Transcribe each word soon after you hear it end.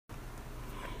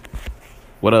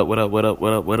What up, what up, what up,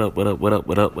 what up, what up, what up, what up,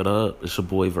 what up, what up? It's your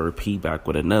boy Ver P back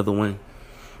with another one.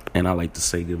 And I like to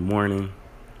say good morning.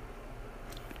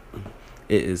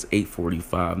 It is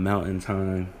 8:45 Mountain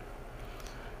Time.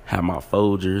 Have my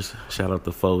Folgers. Shout out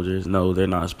to Folgers. No, they're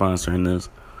not sponsoring this.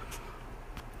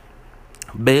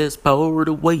 Best part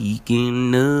of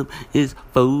waking up is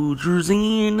Folgers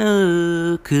in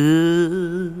a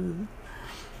cup.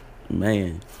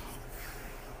 Man.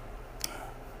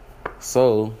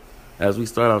 So, as we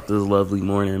start off this lovely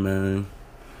morning, man,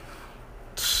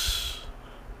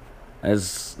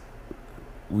 as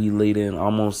we laid in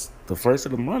almost the first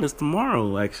of the month, it's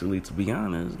tomorrow, actually, to be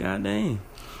honest. God dang.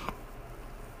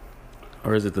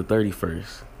 Or is it the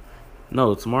 31st?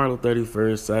 No, tomorrow the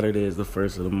 31st. Saturday is the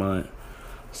first of the month.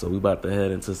 So we about to head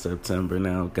into September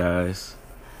now, guys.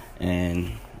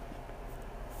 And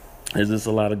there's just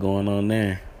a lot of going on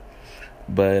there.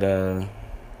 But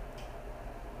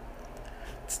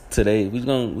today we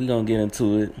gonna get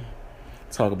into it.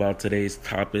 Talk about today's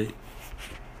topic.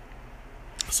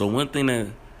 So one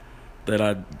thing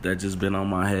that just been on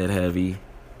my head heavy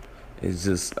is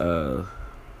just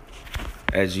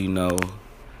as you know,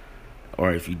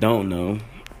 or if you don't know,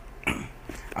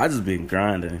 I just been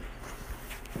grinding.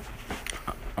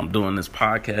 I'm doing this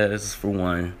podcast for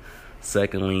one.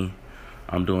 Secondly,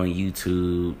 I'm doing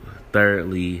YouTube.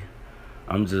 Thirdly,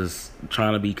 I'm just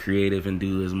trying to be creative and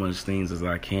do as much things as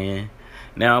I can.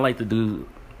 Now, I like to do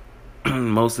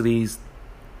most of these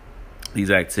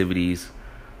activities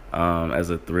as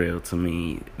a thrill to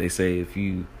me. They say if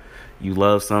you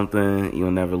love something,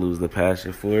 you'll never lose the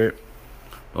passion for it.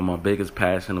 But my biggest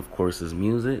passion, of course, is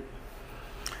music.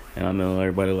 And I know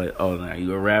everybody like, oh, now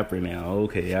you a rapper now.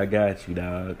 Okay, I got you,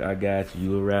 dog. I got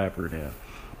you. You a rapper now.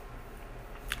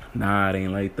 Nah, it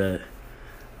ain't like that.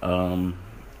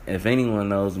 If anyone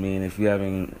knows me, and if you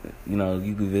haven't, you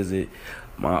can visit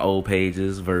my old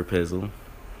pages, Verpizzle,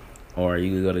 or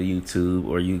you can go to YouTube,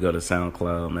 or you can go to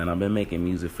SoundCloud. Man, I've been making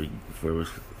music for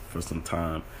some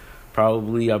time.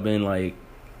 Probably I've been like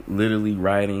literally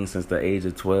writing since the age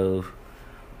of 12,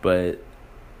 but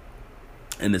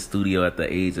in the studio at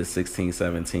the age of 16,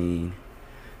 17,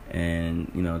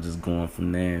 and just going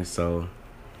from there. So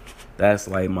that's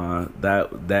like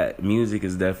that music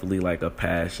is definitely like a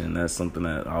passion. That's something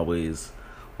that always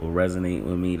will resonate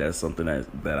with me. That's something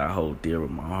that I hold dear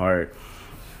with my heart.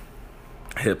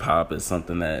 Hip hop is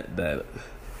something that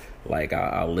like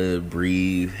I live,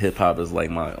 breathe. Hip hop is like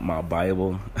my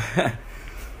Bible.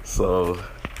 So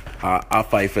I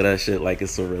fight for that shit like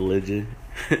it's a religion.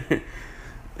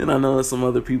 And I know there's some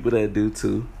other people that do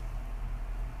too.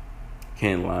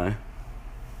 Can't lie.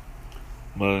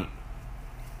 But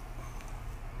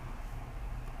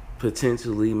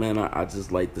potentially, man, I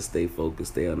just like to stay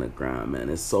focused, stay on the grind, man.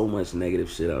 There's so much negative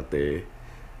shit out there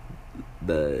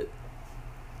that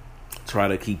try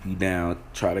to keep you down,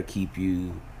 try to keep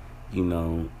you,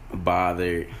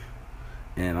 bothered.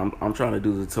 And I'm trying to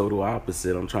do the total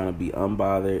opposite. I'm trying to be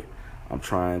unbothered. I'm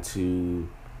trying to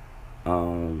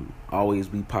always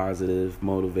be positive,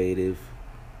 motivative,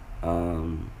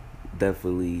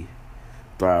 definitely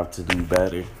thrive to do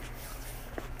better.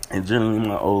 And generally,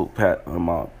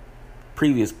 my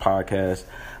previous podcast,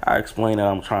 I explained that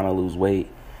I'm trying to lose weight,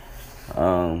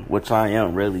 which I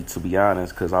am really, to be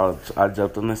honest, because I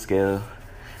jumped on the scale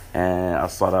and I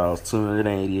saw that I was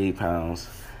 288 pounds.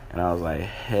 And I was like,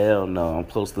 hell no, I'm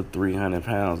close to 300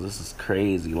 pounds. This is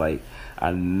crazy. Like,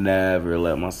 I never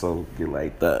let myself get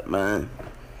like that, man.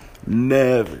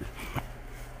 Never.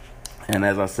 And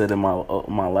as I said in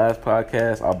my last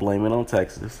podcast, I blame it on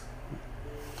Texas.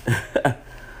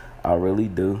 I really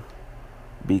do.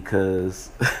 Because,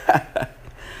 I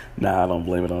don't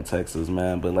blame it on Texas,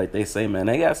 man. But like they say, man,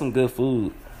 they got some good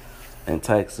food in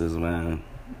Texas, man.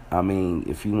 I mean,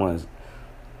 if you want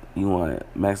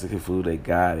Mexican food, they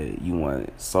got it. You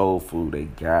want soul food, they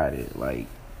got it. Like,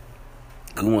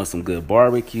 you want some good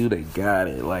barbecue, they got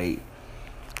it. Like,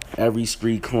 every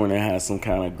street corner has some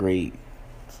kind of great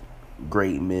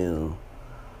meal.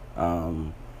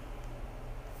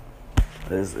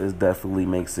 It definitely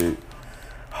makes it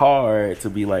hard to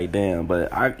be like, damn,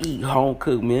 but I eat home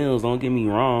cooked meals, don't get me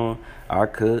wrong. I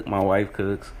cook, my wife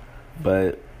cooks,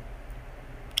 but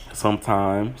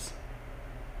sometimes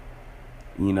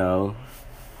you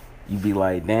be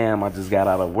like, damn, I just got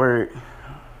out of work,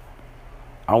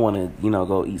 I want to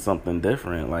go eat something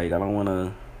different. Like, I don't want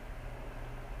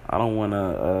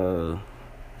to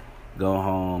go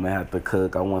home and have to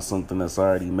cook. I want something that's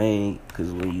already made,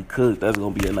 because when you cook, that's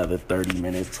gonna be another 30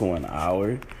 minutes to an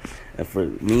hour. And for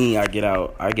me, I work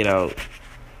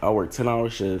 10-hour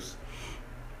shifts.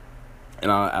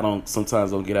 and I don't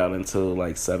sometimes don't get out until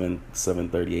like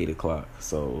 7:30, 8 o'clock.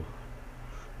 So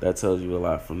that tells you a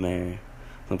lot from there.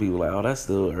 Some people are like, oh, that's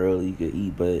still early, you could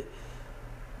eat, but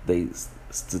they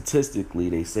statistically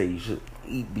they say you should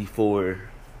eat before.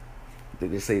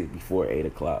 They say before 8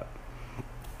 o'clock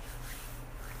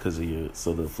because of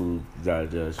so the food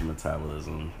digest, your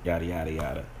metabolism, yada yada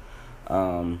yada.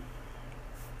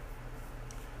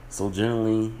 So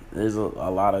generally, there's a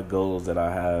lot of goals that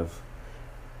I have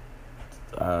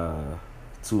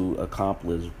to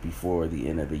accomplish before the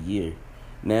end of the year.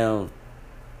 Now,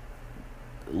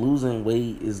 losing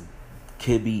weight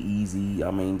could be easy.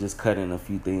 I mean, just cutting a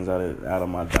few things out of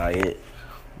my diet,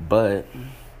 but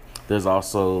there's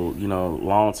also,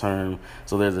 long term.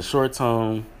 So there's a short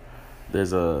term,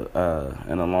 there's and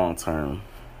a long term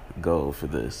goal for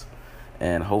this,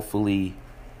 and hopefully,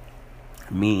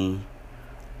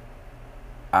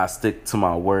 I stick to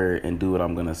my word and do what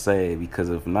I'm gonna say. Because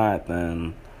if not,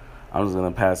 then I'm just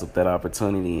gonna pass up that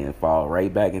opportunity and fall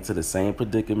right back into the same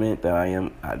predicament that I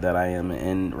am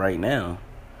in right now,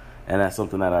 and that's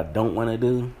something that I don't want to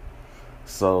do.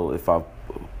 So if I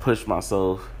push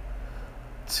myself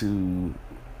to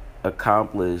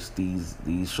accomplish these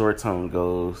short-term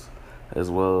goals, as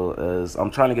well as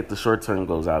I'm trying to get the short-term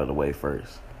goals out of the way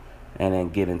first, and then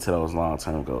get into those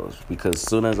long-term goals. Because as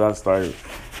soon as I start,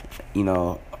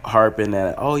 harping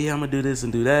that, oh yeah, I'm gonna do this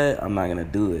and do that, I'm not gonna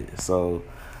do it. So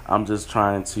I'm just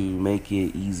trying to make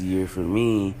it easier for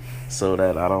me so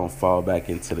that I don't fall back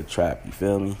into the trap. You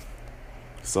feel me?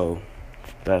 So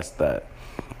that's that.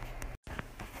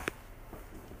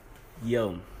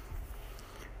 Yo.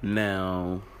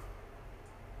 Now,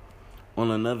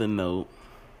 on another note,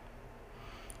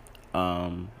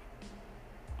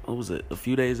 what was it? A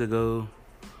few days ago,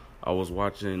 I was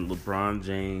watching LeBron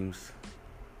James'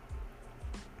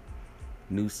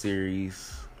 new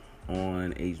series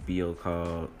on HBO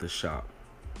called The Shop.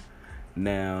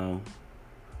 Now,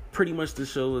 pretty much the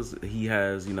show is he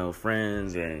has,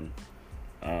 friends and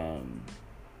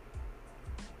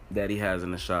that he has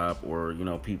in the shop, or,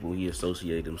 people he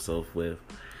associated himself with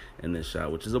in this shop,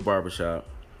 which is a barbershop.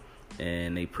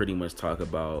 And they pretty much talk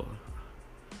about,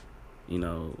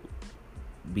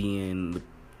 being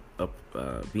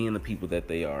the people that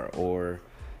they are, or,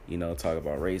 talk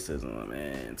about racism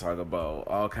and talk about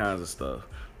all kinds of stuff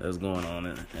that's going on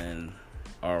in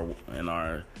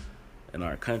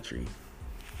our country.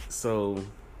 So,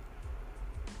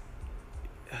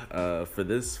 for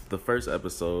the first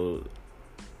episode,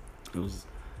 it was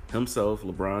himself,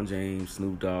 LeBron James,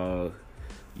 Snoop Dogg.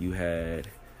 You had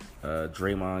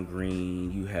Draymond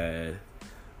Green. You had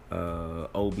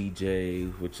OBJ,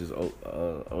 which is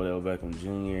Odell Beckham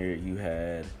Jr. You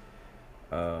had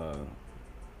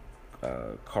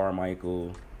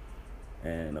Carmichael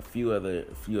and a few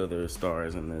other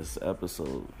stars in this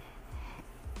episode.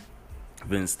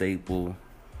 Vince Staple,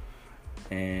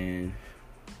 and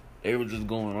they were just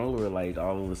going over like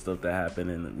all of the stuff that happened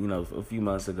in a few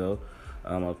months ago,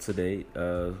 up to date,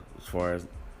 as far as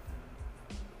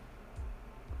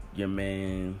your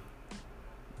man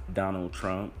Donald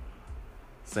Trump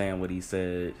saying what he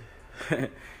said,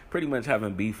 pretty much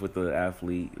having beef with the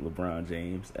athlete LeBron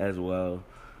James, as well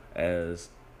as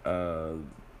a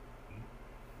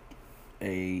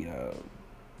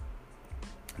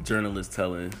journalist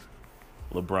telling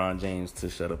LeBron James to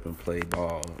shut up and play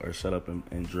ball, or shut up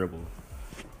and dribble.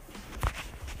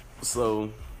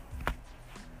 So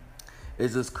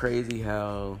it's just crazy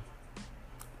how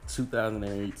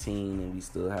 2018 and we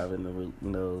still having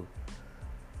to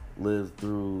live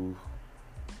through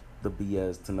the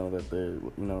BS to know that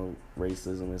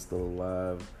racism is still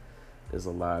alive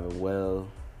and well.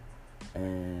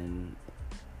 And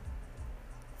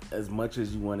as much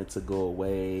as you want it to go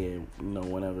away, and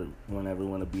whenever we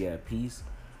want to be at peace,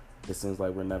 it seems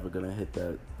like we're never gonna hit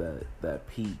that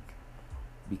peak,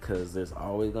 because there's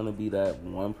always gonna be that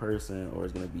one person, or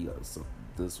it's gonna be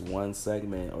this one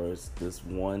segment, or it's this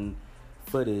one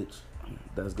footage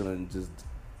that's gonna just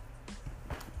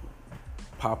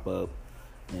pop up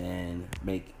and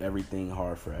make everything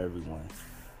hard for everyone,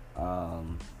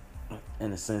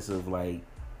 in a sense of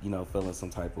feeling some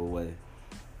type of way.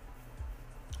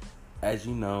 As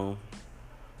you know,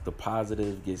 the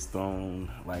positive gets thrown,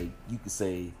 you could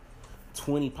say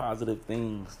 20 positive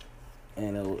things,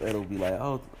 and it'll be like,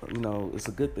 oh, it's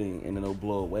a good thing, and it'll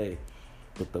blow away.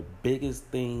 But the biggest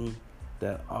thing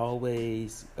that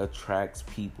always attracts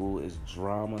people is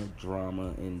drama,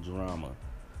 and drama.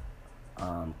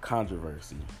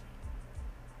 Controversy.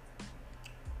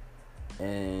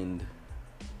 And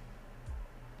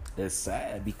it's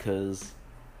sad because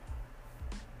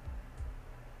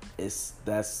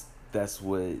that's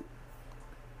what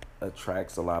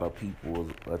attracts a lot of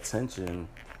people's attention.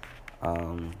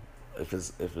 Um, if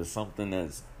it's something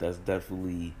that's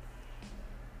definitely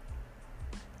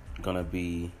gonna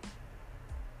be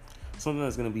something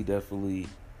that's gonna be definitely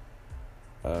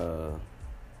uh,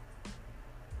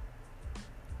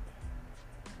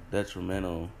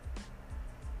 detrimental,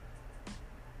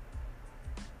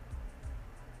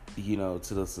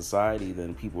 to the society,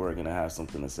 then people are gonna have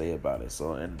something to say about it.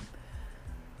 So, and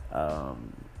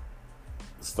um,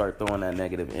 start throwing that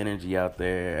negative energy out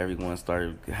there. Everyone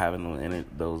started having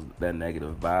that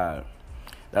negative vibe.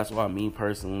 That's why me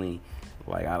personally,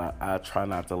 like I try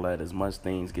not to let as much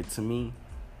things get to me,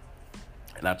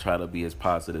 and I try to be as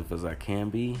positive as I can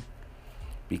be,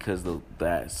 because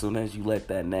that as soon as you let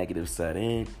that negative set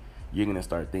in, you're gonna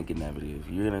start thinking negative.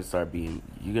 You're gonna start feeling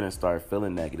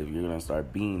negative. You're gonna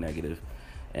start being negative,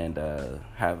 and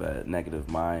have a negative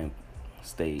mind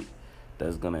state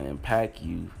that's gonna impact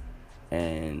you,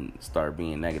 and start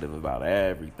being negative about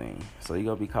everything. So you're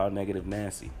gonna be called Negative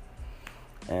Nancy,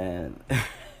 and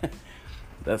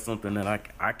that's something that I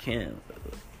can't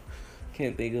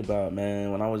think about,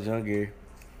 man. When I was younger,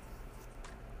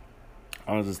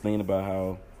 I was just thinking about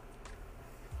how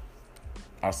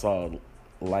I saw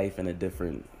life in a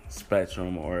different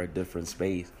spectrum or a different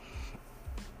space.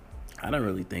 I didn't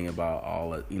really think about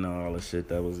all the shit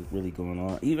that was really going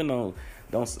on. Even though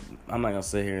I'm not gonna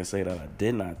sit here and say that I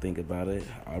did not think about it.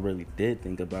 I really did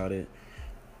think about it.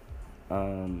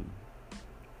 But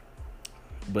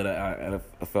I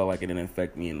felt like it didn't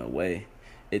affect me in a way.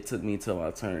 It took me till I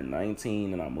turned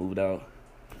 19 and I moved out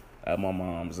at my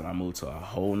mom's, and I moved to a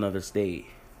whole nother state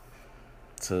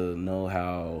to know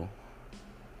how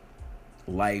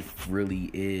life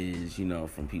really is,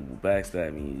 from people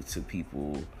backstabbing you to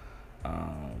people,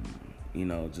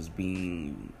 just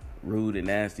being rude and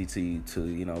nasty to you,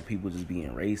 to, people just being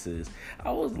racist.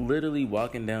 I was literally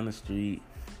walking down the street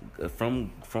from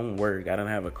work. I didn't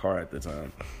have a car at the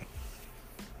time.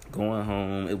 Going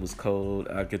home, it was cold.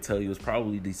 I could tell you it was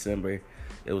probably December.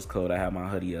 It was cold. I had my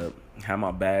hoodie up, had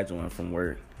my badge on from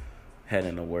work,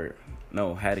 heading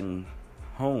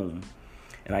home,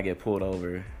 and I get pulled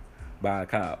over by a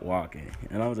cop walking.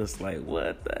 And I was just like,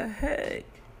 what the heck?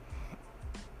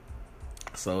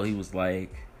 So he was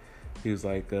like, we've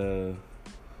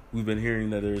been hearing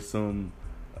that there's some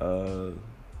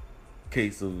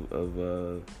case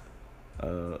of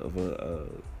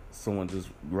someone just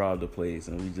robbed a place,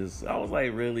 and I was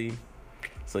like, really?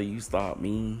 So you stopped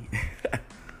me?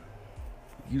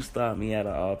 You stopped me out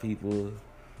of all people?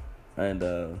 And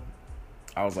I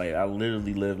was like, I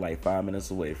literally live like 5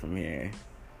 minutes away from here.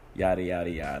 Yada, yada,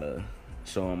 yada.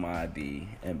 Show him my ID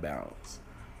and bounce.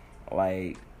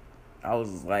 Like, I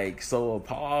was like so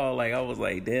appalled. Like, I was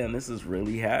like, damn, this is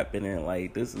really happening.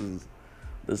 Like, this is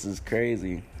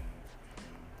crazy.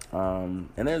 And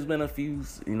there's been a few,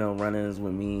 run-ins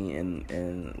with me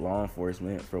and law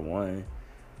enforcement for one,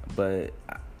 but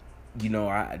I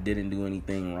didn't do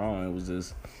anything wrong. It was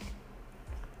just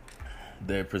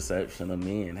their perception of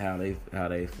me and how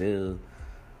they feel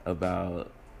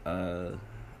about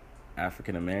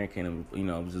African American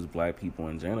and just black people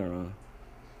in general.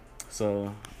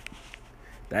 So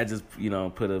that just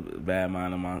put a bad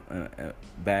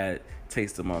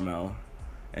taste in my mouth.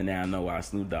 And now I know why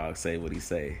Snoop Dogg say what he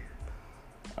say.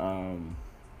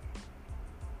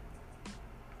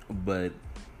 But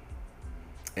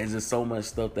it's just so much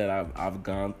stuff that I've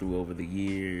gone through over the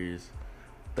years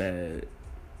that,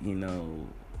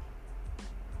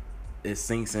 it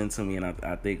sinks into me. And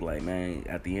I think, like, man,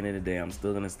 at the end of the day, I'm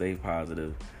still going to stay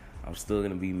positive. I'm still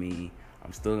going to be me.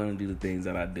 I'm still going to do the things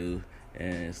that I do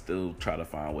and still try to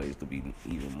find ways to be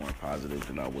even more positive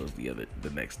than I was the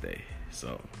next day.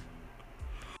 So...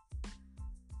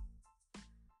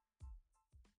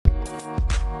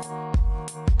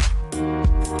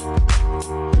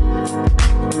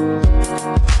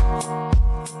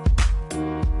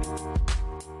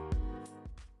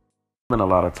 been a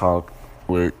lot of talk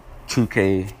with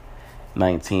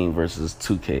 2K19 versus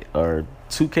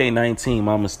 2K19,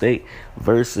 my mistake,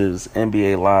 versus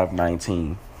NBA Live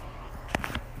 19.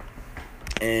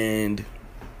 And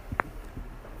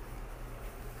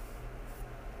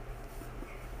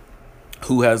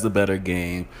who has the better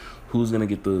game? Who's gonna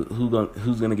get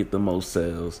the most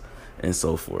sales, and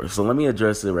so forth. So let me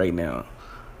address it right now.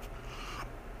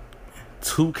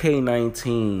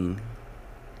 2K19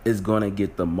 is gonna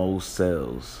get the most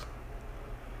sales.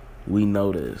 We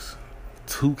know this.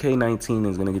 2K19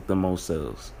 is gonna get the most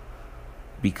sales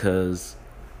because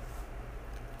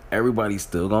everybody's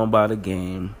still gonna buy the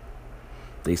game.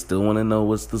 They still want to know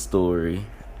what's the story.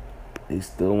 They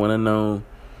still want to know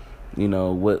You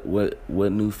know,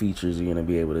 what new features you're gonna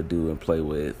be able to do and play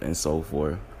with and so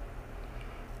forth.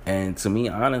 And to me,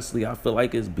 honestly, I feel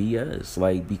like it's BS.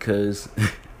 Like, because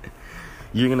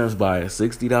you're gonna buy a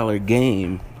 $60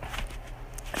 game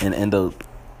and end up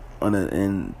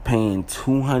and paying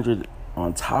 $200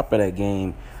 on top of that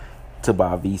game to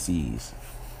buy VCs,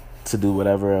 to do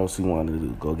whatever else you want to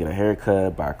do. Go get a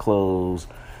haircut, buy clothes,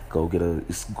 go get a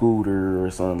scooter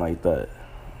or something like that.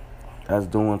 That's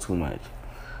doing too much.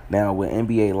 Now with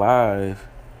NBA Live,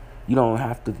 you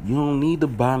don't need to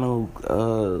buy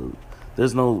no.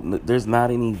 There's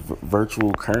not any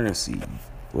virtual currency.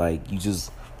 Like, you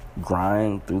just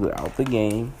grind throughout the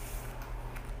game.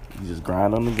 You just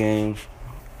grind on the game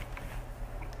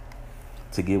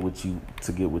to get what you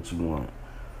want.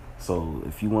 So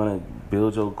if you want to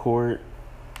build your court,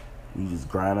 you just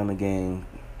grind on the game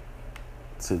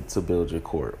to build your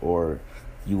court. Or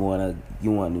you want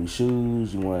new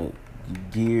shoes, you want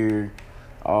gear,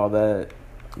 all that,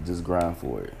 you just grind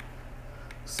for it.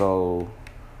 So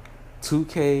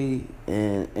 2K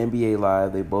and NBA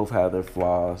Live, they both have their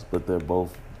flaws, but they're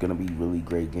both gonna be really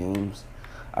great games.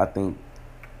 I think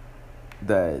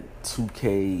that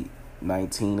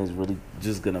 2K19 is really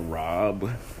just gonna rob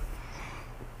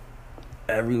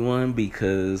everyone,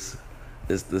 because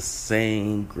it's the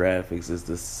same graphics, it's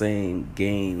the same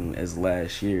game as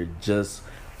last year, just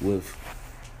with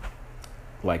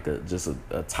like a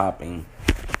topping,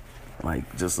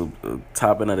 like just a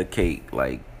topping of the cake.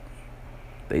 Like,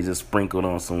 they just sprinkled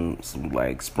on some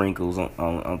like sprinkles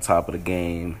on top of the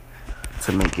game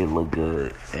to make it look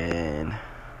good. And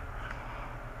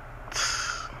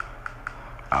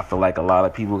I feel like a lot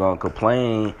of people gonna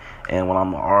complain. And when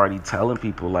I'm already telling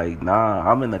people, like, nah,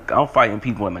 I'm fighting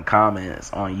people in the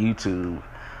comments on YouTube,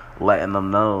 letting them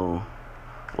know,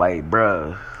 like,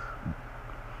 bruh,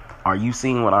 are you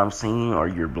seeing what I'm seeing, or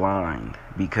you're blind?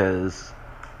 Because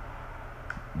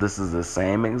this is the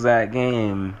same exact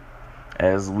game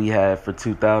as we had for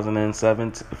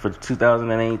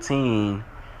 2018,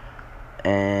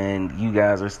 and you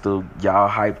guys are still, y'all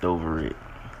hyped over it.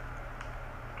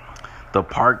 The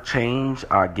park change,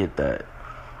 I get that,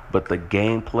 but the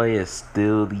gameplay is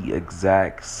still the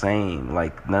exact same.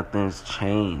 Like, nothing's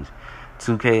changed.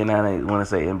 2K and I want to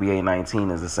say NBA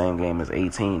 19 is the same game as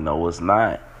 18. No, it's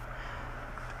not.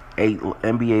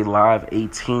 NBA Live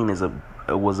 18 was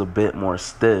a bit more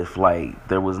stiff. Like,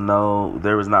 there was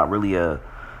not really there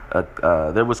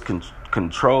was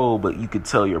control, but you could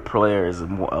tell your player is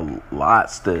a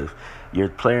lot stiff. Your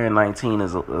player in 19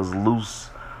 is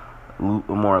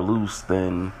more loose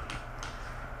than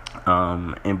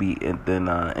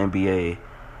NBA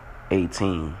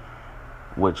 18,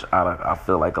 which I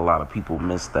feel like a lot of people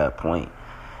missed that point.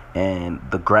 And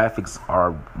the graphics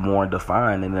are more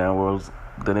defined than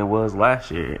it was last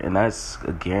year, and that's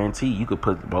a guarantee. You could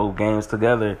put both games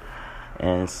together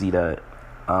and see that.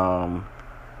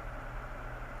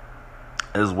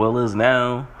 As well as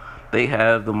now, they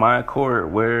have the My Court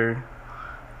where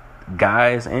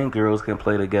guys and girls can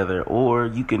play together, or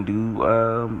you can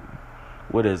do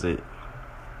what is it?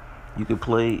 You could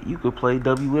play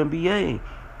WNBA.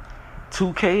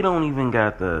 2K don't even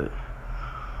got that.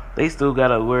 They still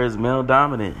gotta where it's male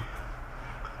dominant.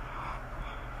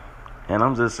 And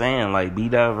I'm just saying, like, be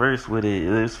diverse with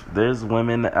it. There's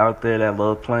women out there that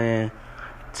love playing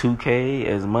 2K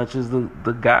as much as the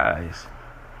guys.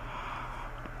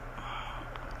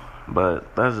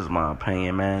 But that's just my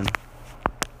opinion, man.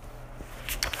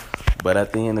 But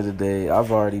at the end of the day,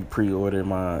 I've already pre-ordered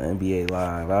my NBA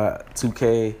Live.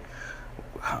 2K,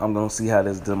 I'm going to see how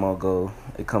this demo go.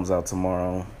 It comes out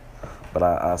tomorrow. But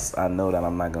I know that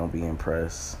I'm not going to be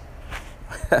impressed.